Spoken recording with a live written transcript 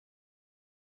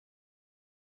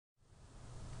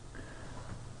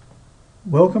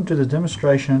Welcome to the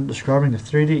demonstration describing the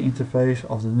 3D interface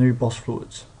of the new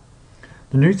BOSfluids.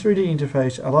 The new 3D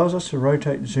interface allows us to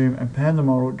rotate, zoom and pan the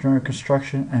model during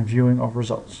construction and viewing of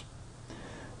results.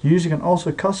 The user can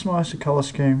also customize the color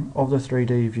scheme of the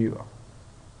 3D viewer.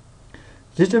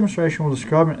 This demonstration will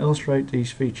describe and illustrate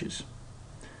these features.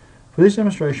 For this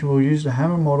demonstration we will use the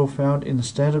hammer model found in the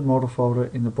standard model folder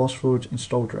in the BOSfluids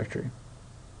install directory.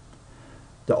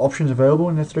 The options available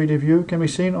in the 3D view can be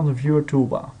seen on the viewer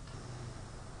toolbar.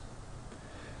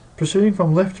 Proceeding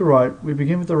from left to right, we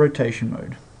begin with the rotation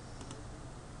mode.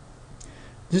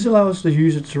 This allows the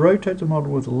user to rotate the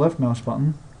model with the left mouse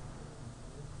button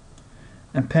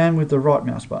and pan with the right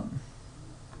mouse button.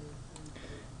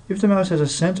 If the mouse has a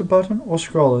center button or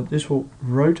scroller, this will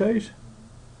rotate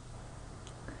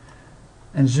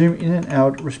and zoom in and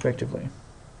out respectively.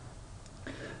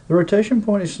 The rotation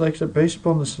point is selected based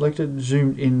upon the selected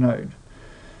zoomed in node.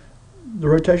 The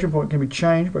rotation point can be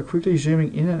changed by quickly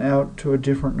zooming in and out to a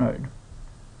different node.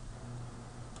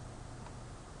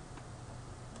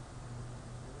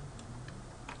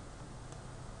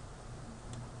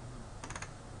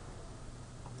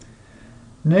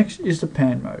 Next is the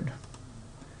pan mode.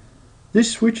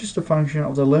 This switches the function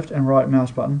of the left and right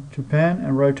mouse button to pan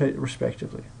and rotate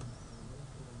respectively.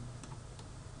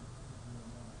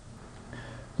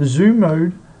 The zoom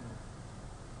mode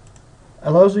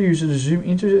allows the user to zoom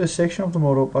into a section of the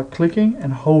model by clicking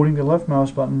and holding the left mouse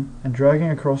button and dragging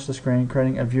across the screen,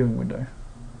 creating a viewing window.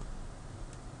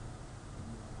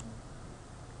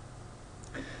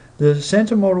 The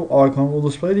center model icon will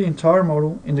display the entire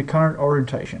model in the current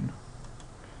orientation.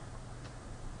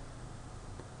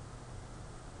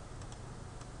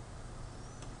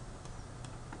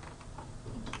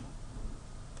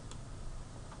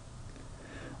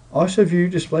 ISO view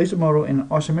displays the model in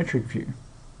isometric view.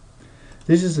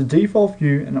 This is the default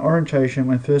view and orientation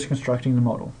when first constructing the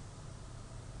model.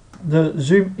 The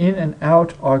zoom in and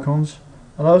out icons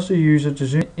allows the user to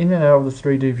zoom in and out of the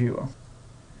 3D viewer.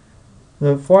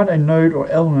 The find a node or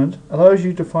element allows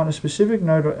you to find a specific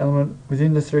node or element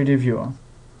within the 3D viewer.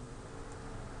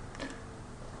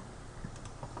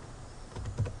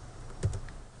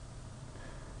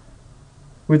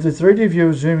 With the 3D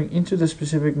viewer zooming into the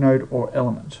specific node or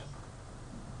element.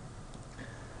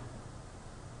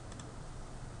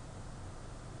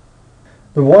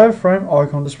 The wireframe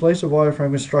icon displays the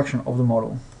wireframe construction of the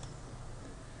model.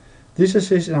 This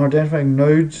assists in identifying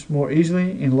nodes more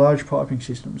easily in large piping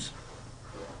systems.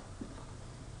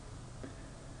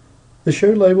 The show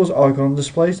labels icon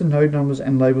displays the node numbers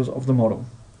and labels of the model.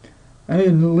 Only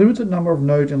a limited number of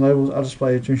nodes and labels are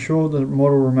displayed to ensure that the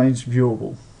model remains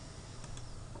viewable.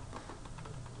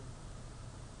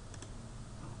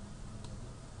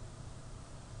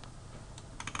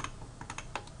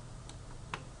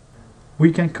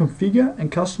 We can configure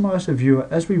and customize the viewer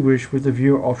as we wish with the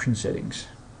viewer option settings.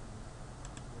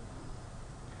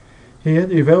 Here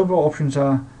the available options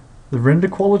are the render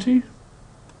quality,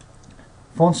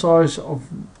 font size of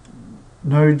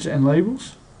nodes and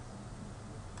labels,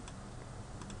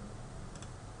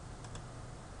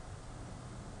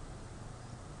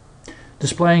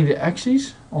 displaying the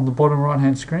axes on the bottom right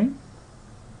hand screen,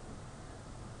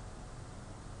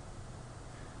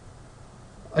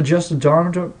 adjust the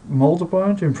diameter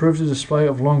multiplier to improve the display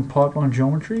of long pipeline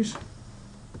geometries,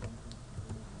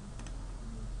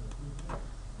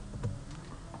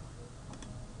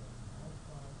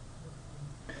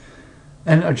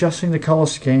 and adjusting the color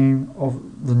scheme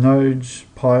of the nodes,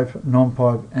 pipe,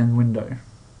 non-pipe and window.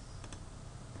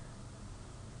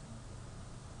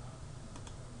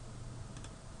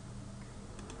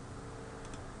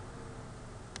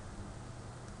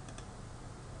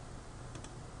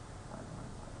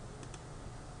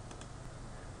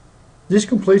 This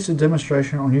completes the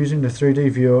demonstration on using the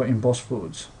 3D viewer in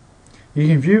BOSfluids. You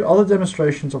can view other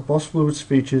demonstrations of BOSfluids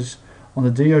features on the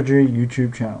DRG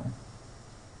YouTube channel.